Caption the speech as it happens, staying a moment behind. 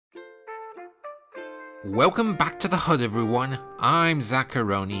Welcome back to the HUD everyone, I'm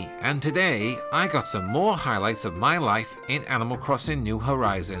Zacharoni, and today I got some more highlights of my life in Animal Crossing New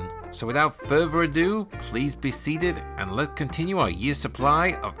Horizon. So without further ado, please be seated and let's continue our year's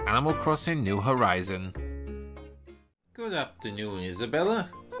supply of Animal Crossing New Horizon. Good afternoon,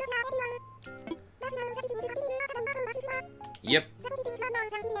 Isabella. Yep.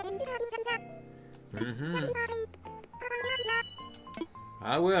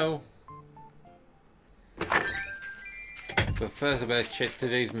 I will. But first I better check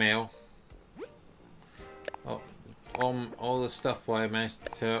today's mail. Oh, all the stuff I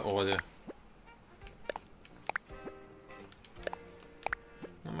managed to order.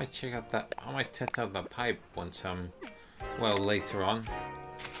 I might check out that. I might test out the pipe once well, later on.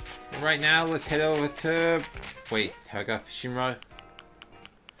 But right now, let's head over to. Wait, have I got a fishing rod?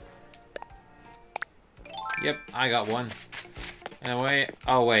 Yep, I got one. Anyway,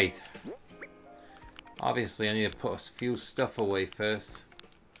 oh wait. Obviously, I need to put a few stuff away first.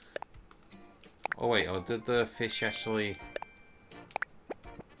 Oh wait, or did the fish actually...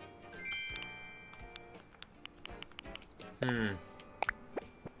 I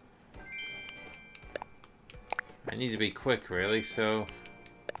need to be quick, really, so...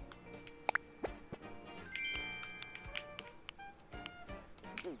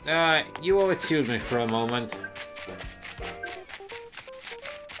 you will excuse me for a moment.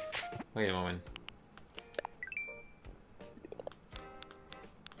 Wait a moment.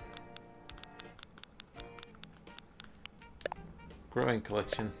 Growing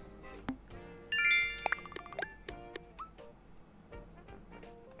collection.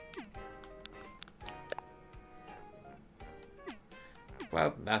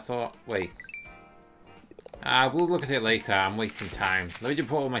 Well, that's all. Wait. We'll look at it later. I'm wasting time. Let me just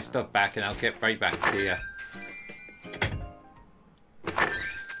put all my stuff back and I'll get right back to you.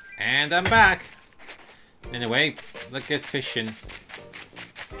 And I'm back. Anyway, let's get fishing.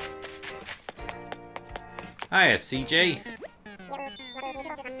 Hiya, CJ.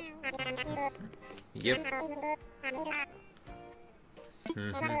 Yep.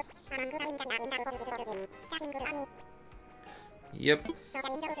 Yep.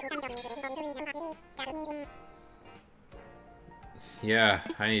 Yeah,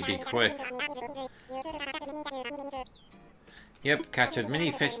 I need to be quick. Yep, catch as many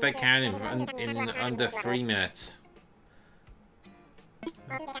fish as I can in under 3 minutes.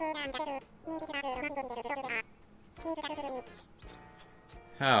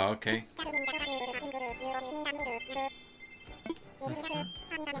 Oh, okay.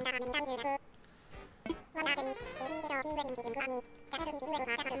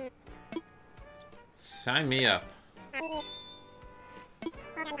 Sign me up.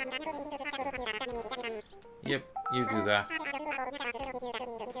 Yep, you do that.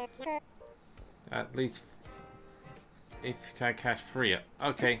 At least if you can catch 3.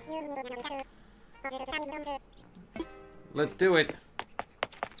 Okay. Let's do it.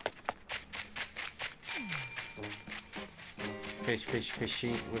 Fish, fish,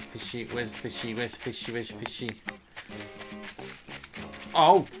 fishy, with fishy, where's fishy, where's fishy, where's fishy?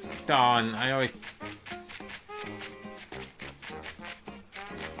 Oh, darn, I always...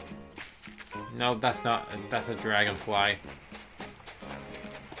 No, that's not, that's a dragonfly.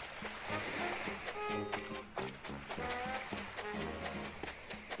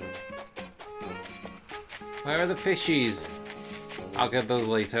 Where are the fishies? I'll get those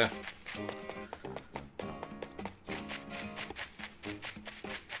later.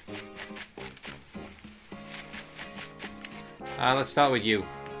 Let's start with you.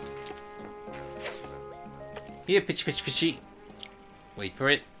 Here, fish, fish, fishy. Wait for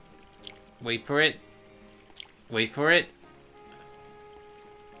it. Wait for it. Wait for it.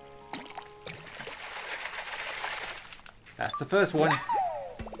 That's the first one.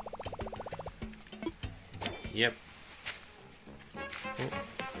 Yep. Oh.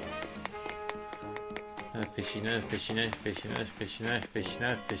 Another fishy, another fishy, another fishy, another fishy, another fishy,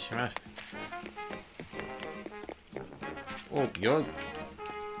 another fishy, another fishy. Oh, you're...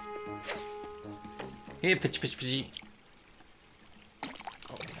 Here, fish, fish, fishy.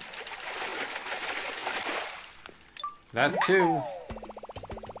 Oh. That's 2.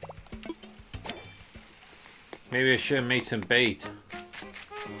 Maybe I should have made some bait.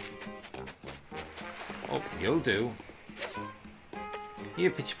 Oh, you'll do.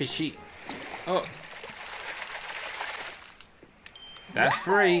 Here, fish, fishy. Oh. That's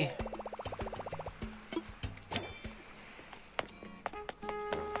 3.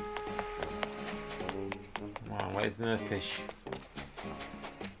 Where's another fish?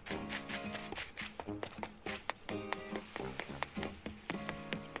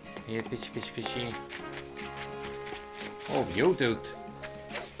 Here, fish, fish, fishy. Oh, you dude.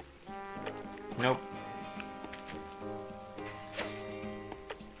 Nope.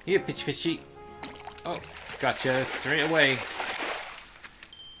 Here, fish, fishy. Oh, gotcha. Straight away.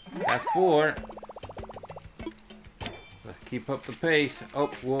 That's 4. Let's keep up the pace. Oh,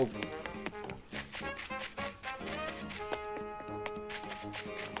 whoa.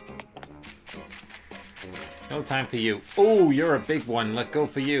 No time for you. Oh, you're a big one. Let go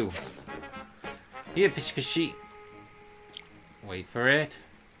for you. Here, fish, fishy. Wait for it.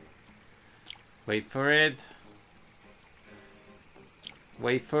 Wait for it.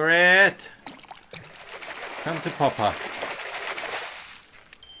 Wait for it. Come to Papa.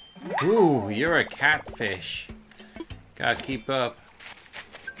 Ooh, you're a catfish. Gotta keep up.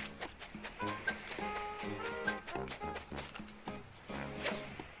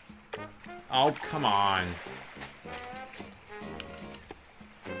 Oh, come on.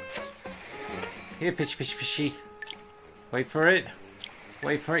 Here, fish, fish, fishy. Wait for it.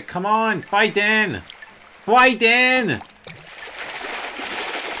 Wait for it. Come on. Bite in. Bite in.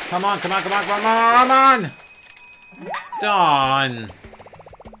 Come on, come on, come on, come on, come on. Done.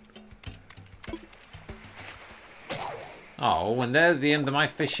 Oh, and there's the end of my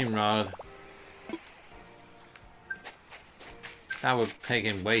fishing rod. That was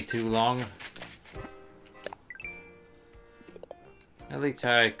taking way too long. At least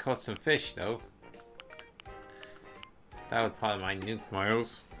I caught some fish, though. That was part of my nuke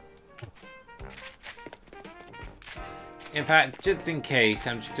miles. In fact, just in case,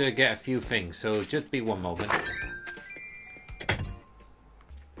 I'm just gonna get a few things, so just be one moment.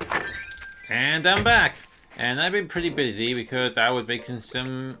 And I'm back! And I've been pretty busy because I was making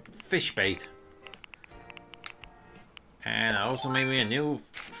some fish bait. And I also made me a new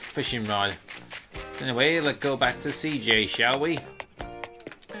fishing rod. So anyway, let's go back to CJ, shall we?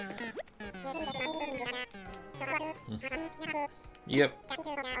 Yep.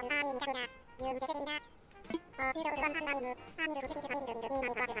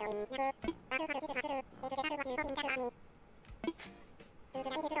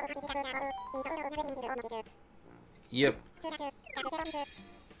 Yep.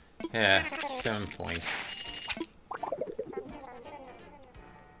 Yeah, 7 points.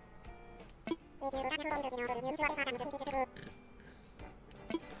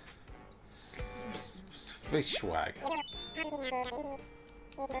 Fish swag.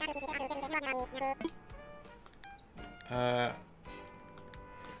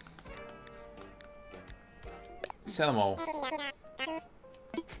 Sell them all.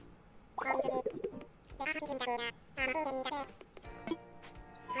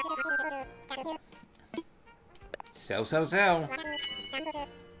 Sell, sell, sell.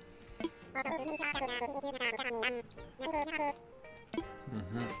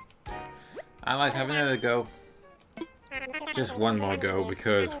 I like having another go. Just one more go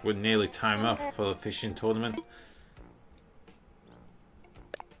because we're nearly time up for the fishing tournament.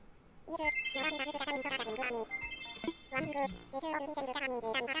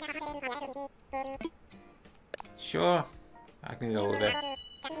 Sure, I can go with it.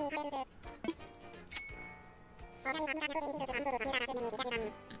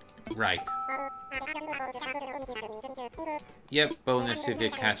 Right. Yep, bonus if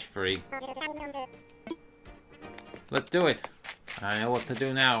you catch free. Let's do it. I know what to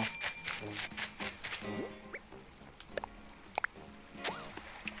do now.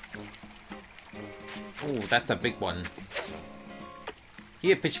 Oh, that's a big one.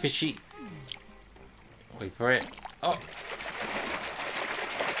 Here, fish, fishy. Wait for it. Oh.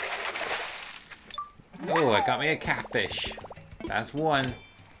 Oh, I got me a catfish. That's one.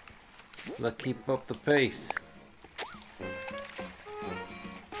 Let's keep up the pace.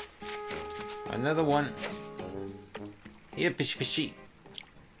 Another one. Here, fish, fishy.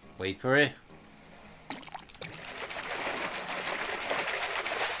 Wait for it.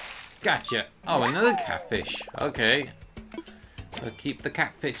 Gotcha. Oh, another catfish. Okay. Let's keep the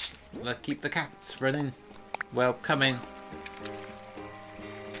catfish. Let's keep the cats running. Well, coming.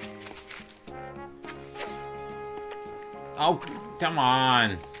 Oh, come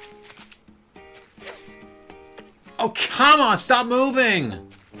on. Oh, come on. Stop moving.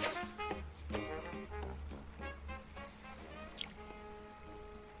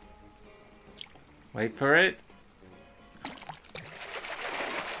 Wait for it.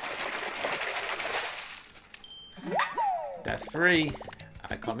 That's free.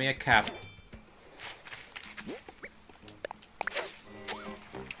 I caught me a cap.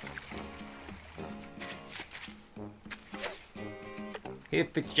 Here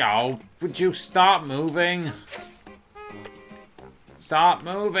for Joe. Would you stop moving? Stop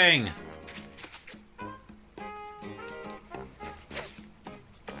moving!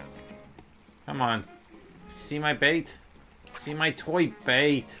 Come on. See my bait? See my toy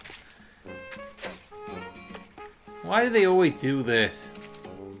bait? Why do they always do this?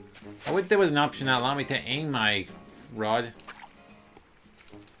 I wish there was an option that allowed me to aim my rod.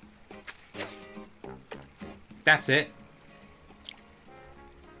 That's it.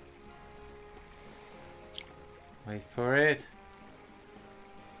 Wait for it.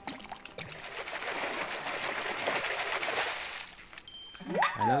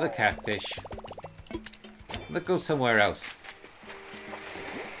 Another catfish. Let's go somewhere else.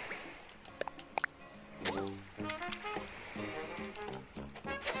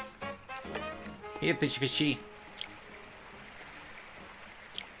 Here, fishy fishy.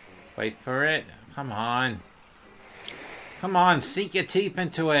 Wait for it. Come on. Come on, sink your teeth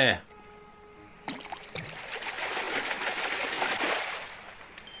into it.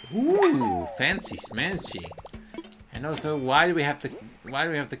 Ooh, fancy smancy. And also, why do we have to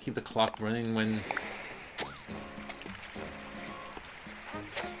keep the clock running when...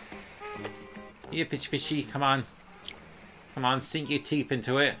 Here, fishy fishy, come on. Come on, sink your teeth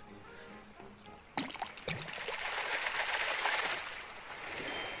into it.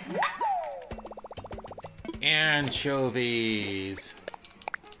 Anchovies.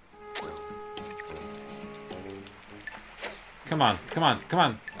 Come on, come on, come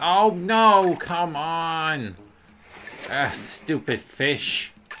on. Oh no, come on. Stupid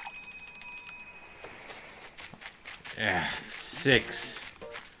fish. 6.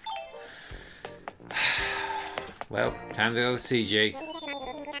 Well, time to go to CJ.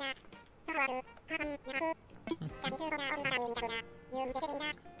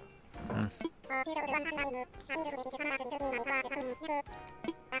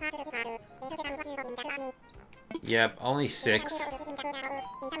 Yep, only 6.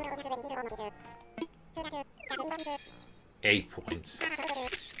 8 points.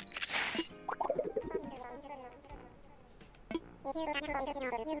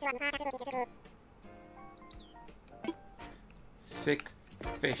 Sick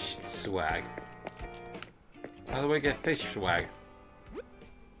fish swag. How do I get fish swag?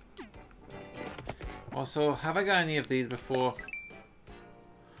 Also, have I got any of these before?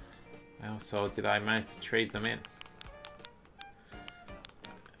 Also, did I manage to trade them in?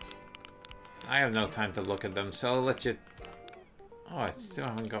 I have no time to look at them, so I'll let you... Oh, I still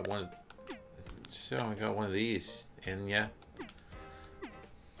haven't got one. Still haven't got one of these in yet.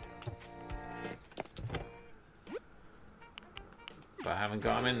 But I haven't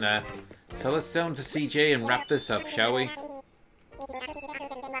got them in there. So let's sell them to CJ and wrap this up, shall we?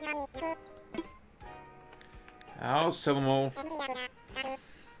 I'll sell them all.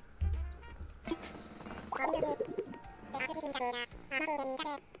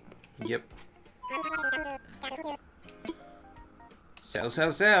 Yep. Sell,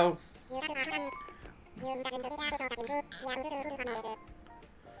 sell, sell.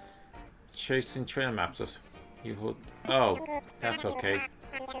 Chasing trainer maps. You hold. Oh, that's okay.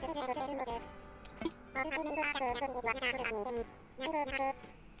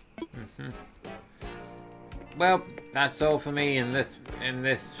 Well, that's all for me in this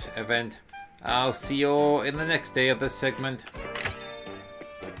event. I'll see you all in the next day of this segment.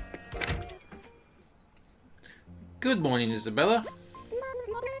 Good morning, Isabella.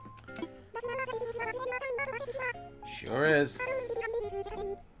 Sure is.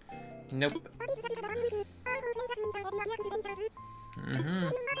 Nope.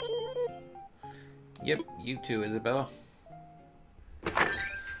 Yep, you too, Isabella.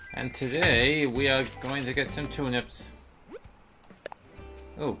 And today we are going to get some turnips.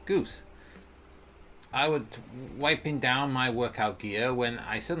 Oh, Goose. I was wiping down my workout gear when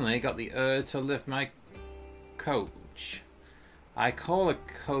I suddenly got the urge to lift my coach. I call it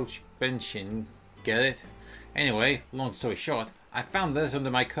coach benching, get it? Anyway, long story short, I found this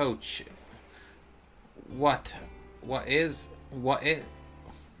under my coach. What you're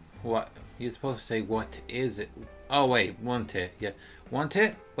supposed to say, what is it? Oh wait, want it? Yeah, want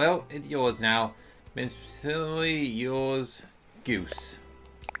it? Well, it's yours now. Sincerely yours, Goose.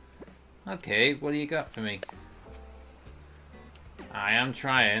 Okay, what do you got for me? I am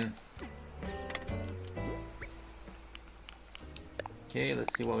trying. Okay,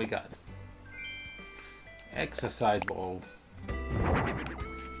 let's see what we got. Exercise ball.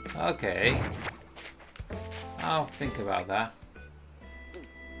 Okay. I'll think about that.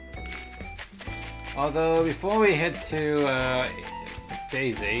 Although, before we head to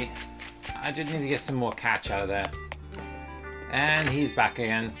Daisy, I just need to get some more catch out of there. And he's back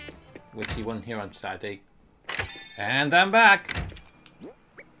again, which he wasn't here on Saturday. And I'm back!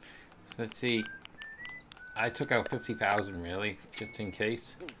 So let's see. I took out 50,000 really, just in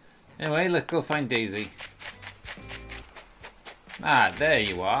case. Anyway, let's go find Daisy. Ah, there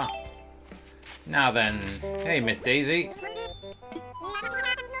you are. Now then, hey Miss Daisy.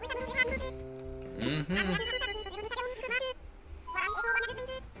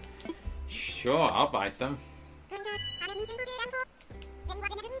 Sure, I'll buy some.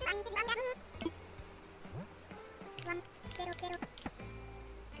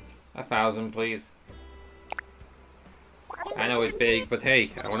 1,000, please. I know it's big, but hey,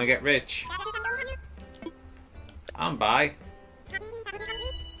 I want to get rich. I'm buy.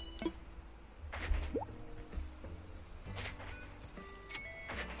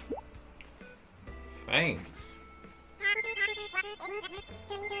 Thanks.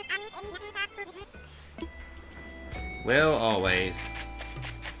 Will always.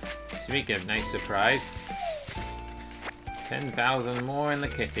 Speaking of nice surprise, 10,000 more in the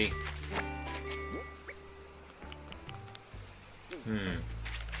kitty.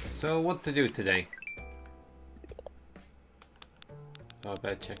 So what to do today? Oh, I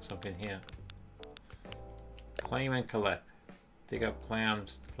better check something here. Claim and collect. Dig up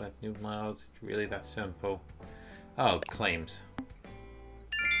clams, collect new miles. It's really that simple. Oh, claims.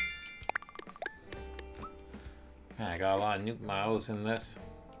 I got a lot of new miles in this.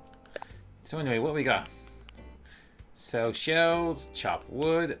 So anyway, what we got? Sell shells, chop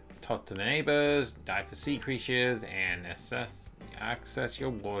wood, talk to the neighbors, die for sea creatures, and access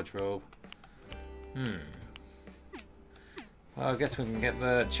your wardrobe. Well, I guess we can get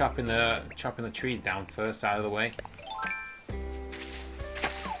the chopping the tree down first out of the way.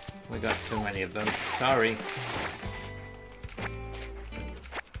 We got too many of them. Sorry.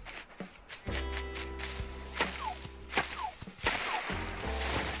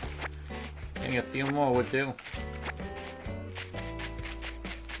 I think a few more would do.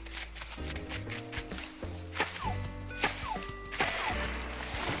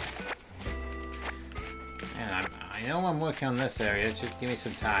 And I know I'm working on this area, just give me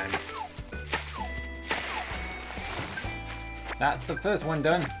some time. That's the first one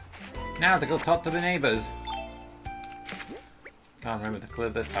done. Now to go talk to the neighbors. Can't remember to clear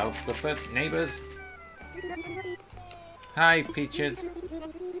this out. Go for it, neighbors. Hi, Peaches.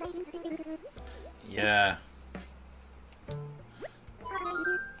 Yeah.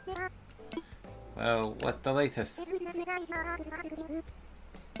 Well, what's the latest?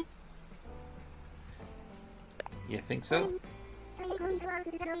 You think so?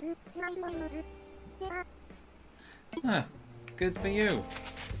 Huh, good for you.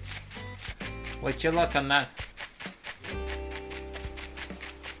 What's your luck on that?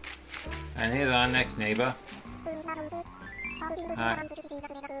 And here's our next neighbor. Hi.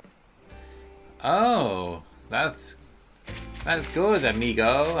 Oh, that's good,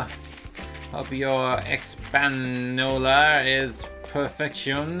 amigo. Hope your Expanola is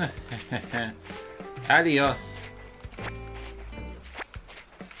perfection. Adios.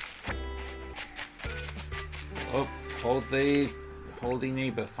 Oh, hold the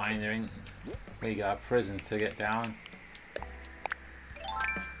neighbor finding. We got a prison to get down.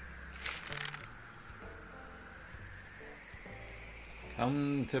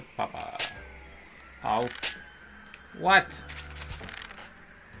 Come to Papa. Oh. What?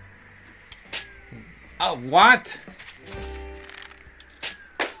 Oh, what?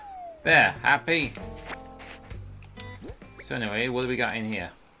 There, happy? So anyway, what do we got in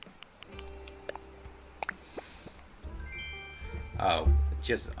here? Oh,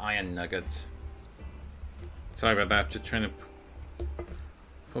 just iron nuggets. Sorry about that, just trying to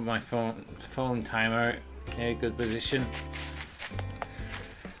put my phone timer in a good position.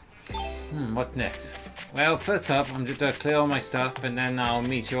 What next? Well, first up, I'm just gonna clear all my stuff and then I'll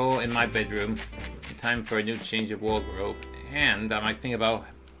meet you all in my bedroom. Time for a new change of wardrobe. And I might think about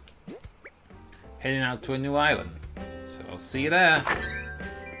heading out to a new island. So, see you there.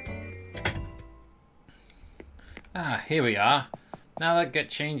 Ah, here we are. Now let's get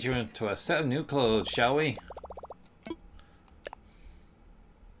changed into a set of new clothes, shall we?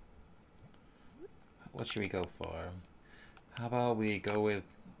 What should we go for? How about we go with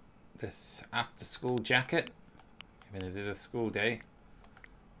this after school jacket? Even if it is a school day.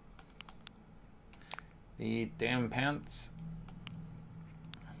 The damn pants.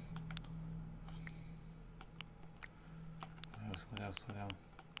 What else?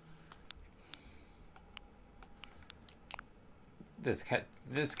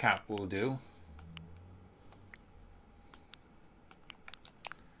 This cap will do.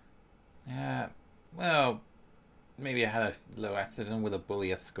 Yeah, well, maybe I had a little accident with a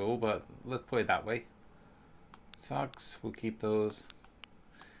bully at school, but let's put it that way. Socks, we'll keep those.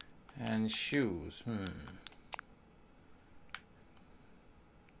 And shoes.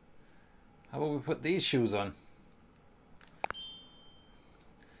 How about we put these shoes on?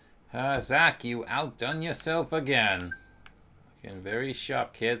 Zach, you outdone yourself again. Looking very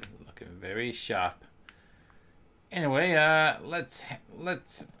sharp, kid. Looking very sharp. Anyway, let's.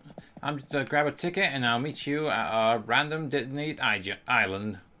 I'm just gonna grab a ticket and I'll meet you at our random detonate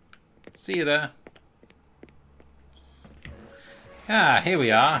island. See you there. Ah, here we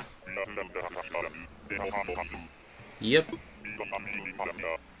are. Yep.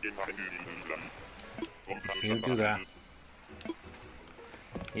 You do that.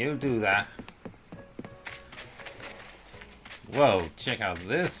 You do that. Whoa, check out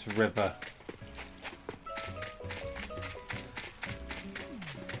this river.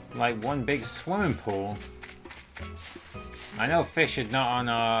 Like one big swimming pool. I know fish is not on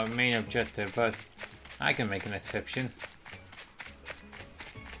our main objective, but I can make an exception.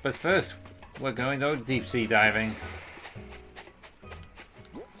 But first, we're going to go deep sea diving.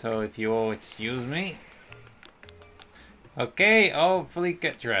 So if you all excuse me. Okay, hopefully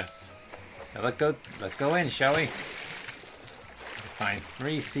get dressed. Now let's go in, shall we? Find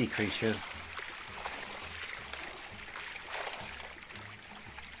 3 sea creatures.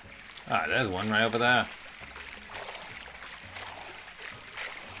 Ah, there's one right over there.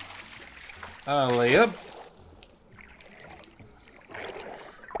 Alley up.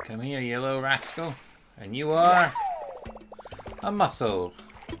 Come here, yellow rascal. And you are a mussel.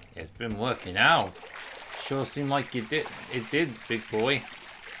 It's been working out. Sure seemed like it did, big boy.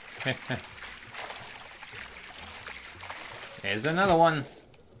 There's another one.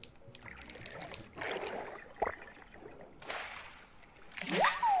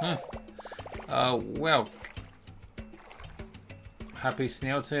 Huh. Well. Happy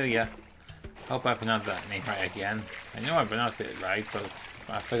Snail to ya. Hope I pronounced that name right again. I know I pronounced it right, but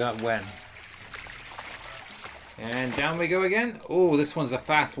I forgot when. And down we go again. Oh, this one's a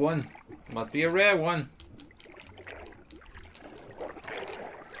fast one. Must be a rare one.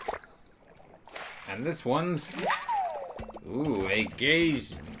 And this one's... Ooh, a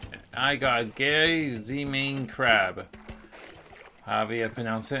gaze... I got a Gazimane crab. However you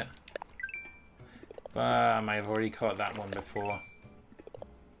pronounce it. But I might have already caught that one before.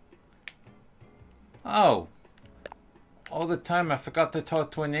 Oh! All the time I forgot to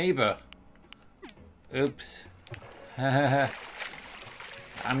talk to a neighbor. Oops. I'm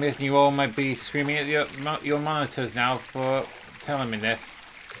guessing you all might be screaming at your monitors now for telling me this.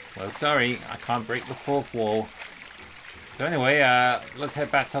 Well, sorry, I can't break the 4th wall. So anyway, let's head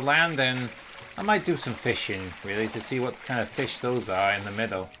back to land and I might do some fishing, really, to see what kind of fish those are in the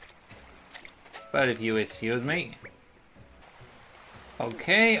middle. But if you excuse me.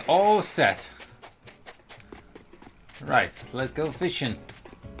 Okay, all set. Right, let's go fishing.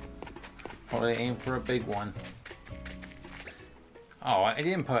 Probably aim for a big one. Oh, I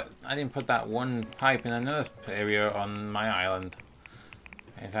didn't put that one pipe in another area on my island.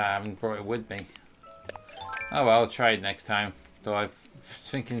 If I haven't brought it with me. Oh well, I'll try it next time. Though I'm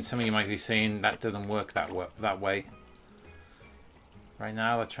thinking some of you might be saying that doesn't work that way. Right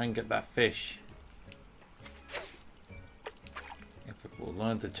now, let's try and get that fish. If it will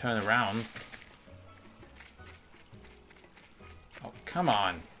learn to turn around. Oh, come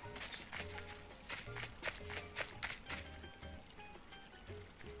on.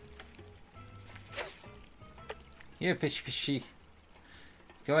 Here, fishy.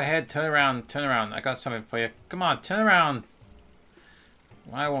 Go ahead, turn around. I got something for you. Come on, turn around.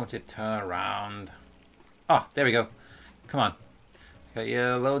 Why won't it turn around? Oh, there we go. Come on. Got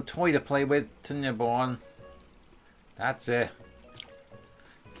your little toy to play with to nibble on. That's it.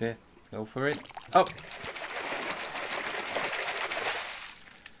 That's it. Go for it. Oh!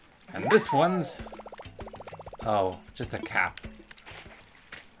 And this one's... Oh, just a cap.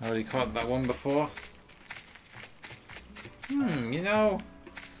 I already caught that one before. You know...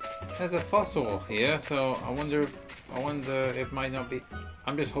 There's a fossil here, so I wonder if it might not be...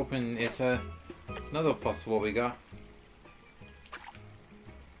 I'm just hoping it's another fossil what we got.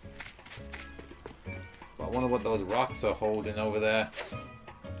 But I wonder what those rocks are holding over there.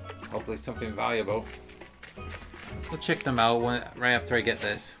 Hopefully something valuable. We'll check them out right after I get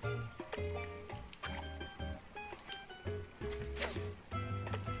this.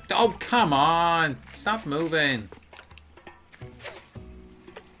 Oh, come on! Stop moving!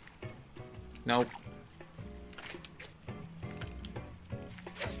 Nope.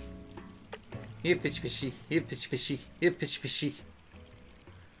 Here, fishy. Here, fishy. Here, fishy.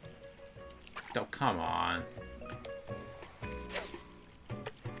 Oh, come on.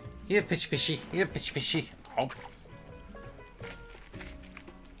 Here, fishy. Here, fishy. Oh.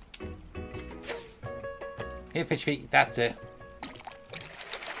 Here, fish feet. That's it.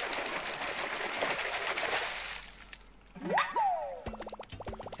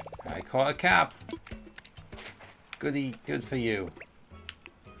 I caught a cap. Goody, good for you.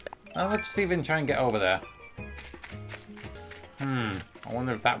 Now let's see if we can try and get over there. I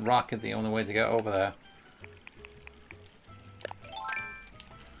wonder if that rock is the only way to get over there.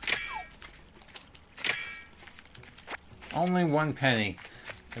 Only 1 penny.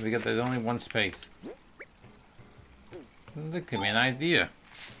 And there's only 1 space. That could be an idea.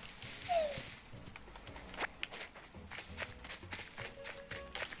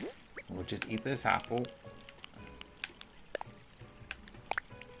 We'll just eat this apple.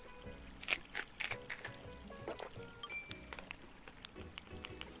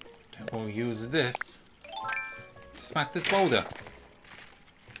 And we'll use this to smack this boulder.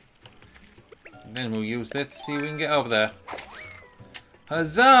 And then we'll use this to see if we can get over there.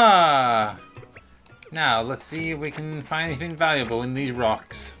 Huzzah! Now, let's see if we can find anything valuable in these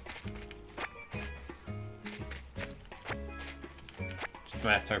rocks. Just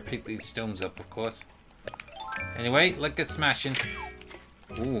after I pick these stones up, of course. Anyway, let's get smashing.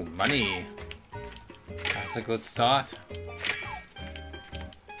 Ooh, money. That's a good start.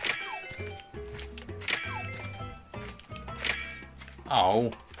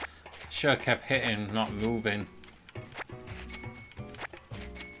 Oh. Sure kept hitting, not moving.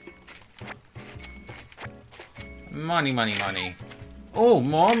 Money, money, money. Oh,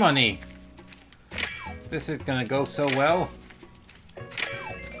 more money. This is gonna go so well.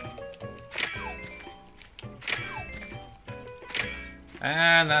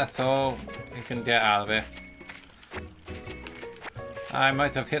 And that's all we can get out of it. I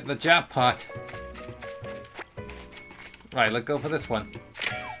might have hit the jackpot. Right, let's go for this one.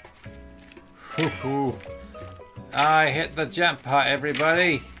 Hoo-hoo. I hit the jackpot,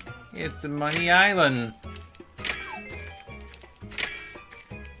 everybody. It's Money Island.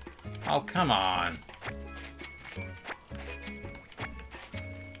 Oh, come on.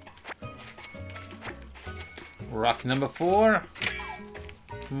 Rock number 4.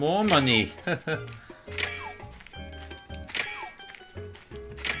 More money.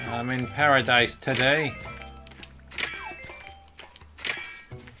 I'm in paradise today.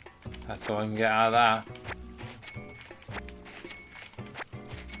 That's all I can get out of that.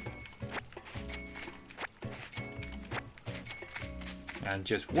 And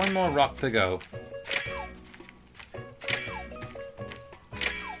just 1 more rock to go.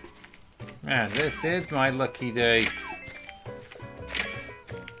 Man, this is my lucky day.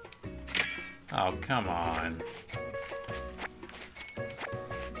 Oh, come on.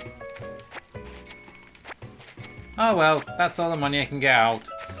 Oh well, that's all the money I can get out.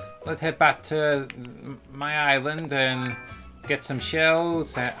 Let's head back to my island and get some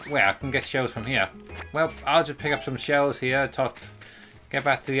shells. Well, I can get shells from here. Well, I'll just pick up some shells here, get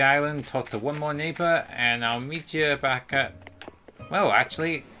back to the island, talk to 1 more neighbor, and I'll meet you back at... Well,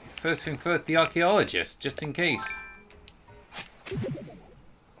 actually, first thing first, the archaeologist, just in case.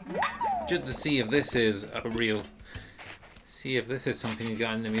 Just to see if this is a real... See if this is something you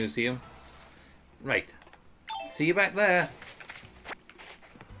got in the museum. Right. See you back there.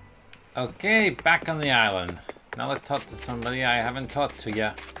 Okay, back on the island. Now let's talk to somebody I haven't talked to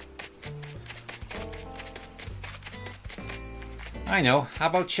yet. I know, how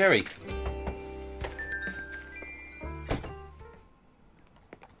about Cherry?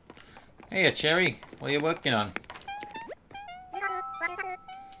 Hey, Cherry, what are you working on?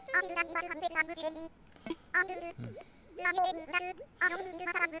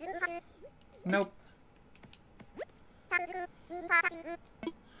 Nope.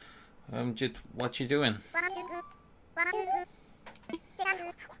 Just what you doing?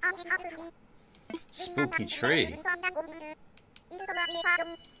 Spooky tree.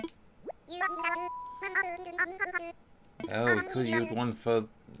 Oh, could use one for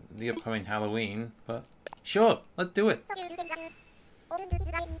the upcoming Halloween, but sure, let's do it.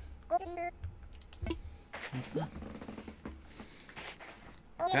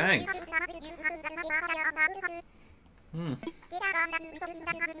 Thanks.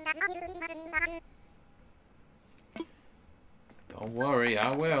 Don't worry,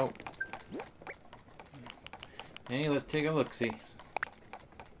 I will. Hey, let's take a look-see.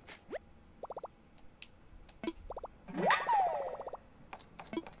 You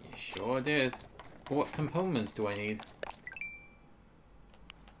sure did. But what components do I need?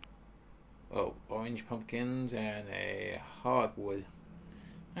 Oh, orange pumpkins and a hardwood.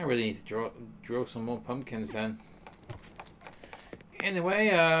 I really need to draw some more pumpkins then.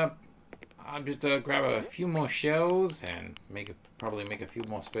 Anyway, I'll just grab a few more shells and make probably make a few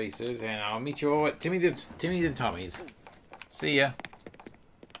more spaces, and I'll meet you all at Timmy's and Tommy's. See ya.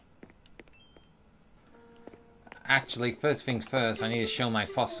 Actually, first things first, I need to show my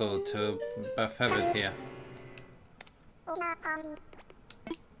fossil to Feathered here.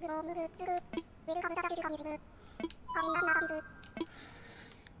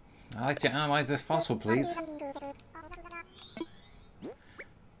 I'd like to analyze this fossil, please.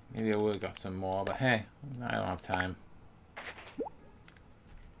 Maybe I would have got some more, but hey, I don't have time.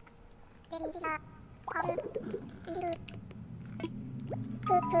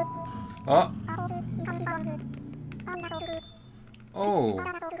 Oh! Oh!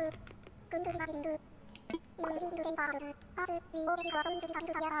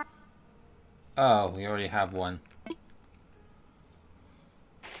 Oh, we already have one.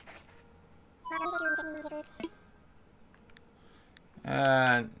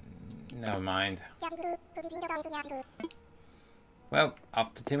 Never mind. Well,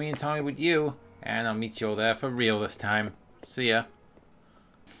 off to Timmy and Tommy with you, and I'll meet you all there for real this time. See ya.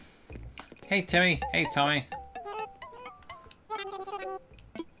 Hey Timmy, hey Tommy.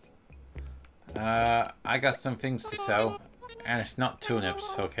 I got some things to sell, and it's not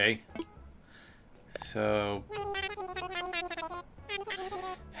turnips, okay? So,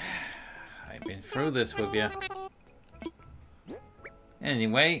 I've been through this with you.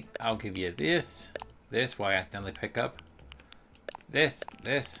 Anyway, I'll give you this. This, why I accidentally pick up. This.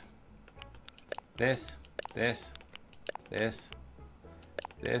 This, this, this, this,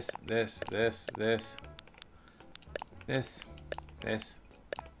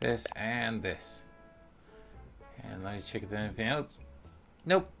 and this. And let me check if there's anything else.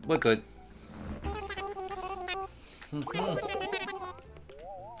 Nope, we're good.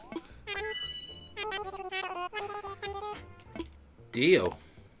 Deal.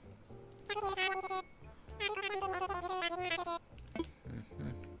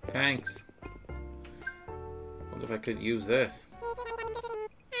 Thanks. Wonder if I could use this.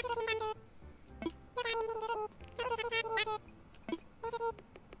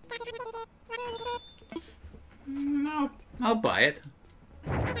 No, I'll buy it.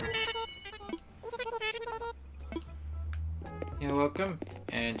 You're welcome.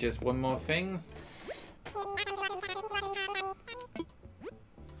 And just one more thing.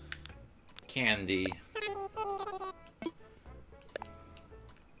 Candy.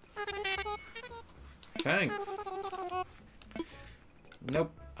 Thanks.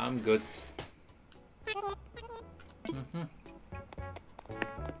 Nope, I'm good.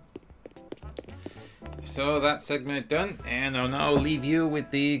 So that segment done, and I'll now leave you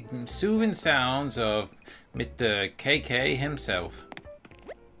with the soothing sounds of Mr. KK himself.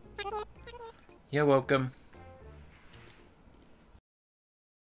 You're welcome.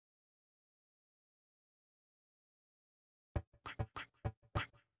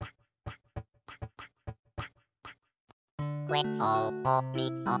 Oh, oh, me,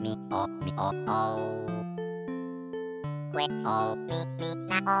 oh, me, oh, me, oh, oh. Oh, me,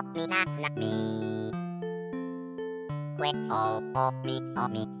 na, me, me. Oh, oh, me, oh,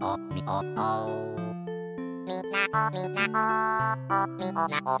 me, oh, me, oh, oh. Me, na, oh, me, oh,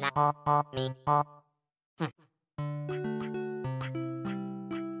 na, oh, me, oh.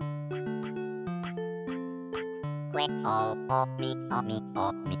 Oh, oh, me, oh, me,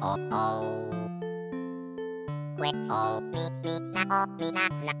 oh, me, oh, oh. Oh, me,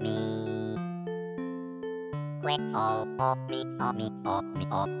 na, me. Oh, oh, me, oh, me, oh, me,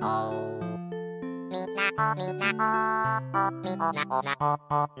 oh, oh. Me, na, oh, me, oh, na,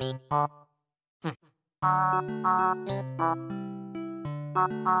 me, oh. Oh, oh, me, oh. Oh,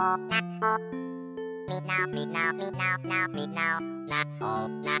 oh, na, oh. Me now, me now, me now, now, me now. Na, oh,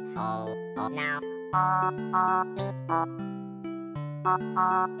 now. Oh, oh, me, oh. Oh,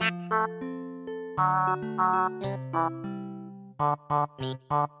 oh, na, oh. Oh, oh, me, oh. Oh, oh, me,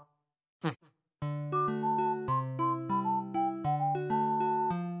 oh.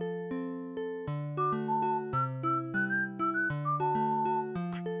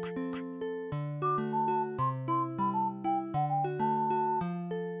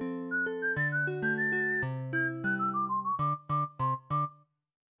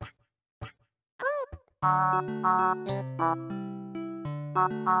 Oh, oh, me, oh. Oh,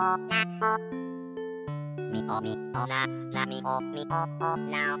 oh, na, oh. Me, oh, na, me, oh, now. Me, oh, me, oh. Oh, oh,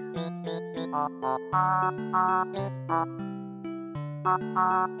 na, oh.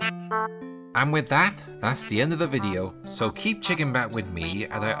 And with that, that's the end of the video, so keep checking back with me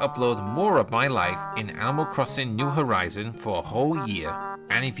as I upload more of my life in Animal Crossing New Horizon for a whole year.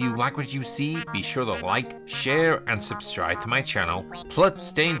 And if you like what you see, be sure to like, share and subscribe to my channel, plus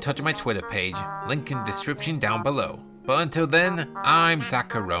stay in touch with my Twitter page, link in the description down below. But until then, I'm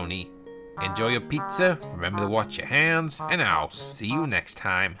Zacharoni. Enjoy your pizza, remember to wash your hands, and I'll see you next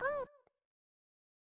time.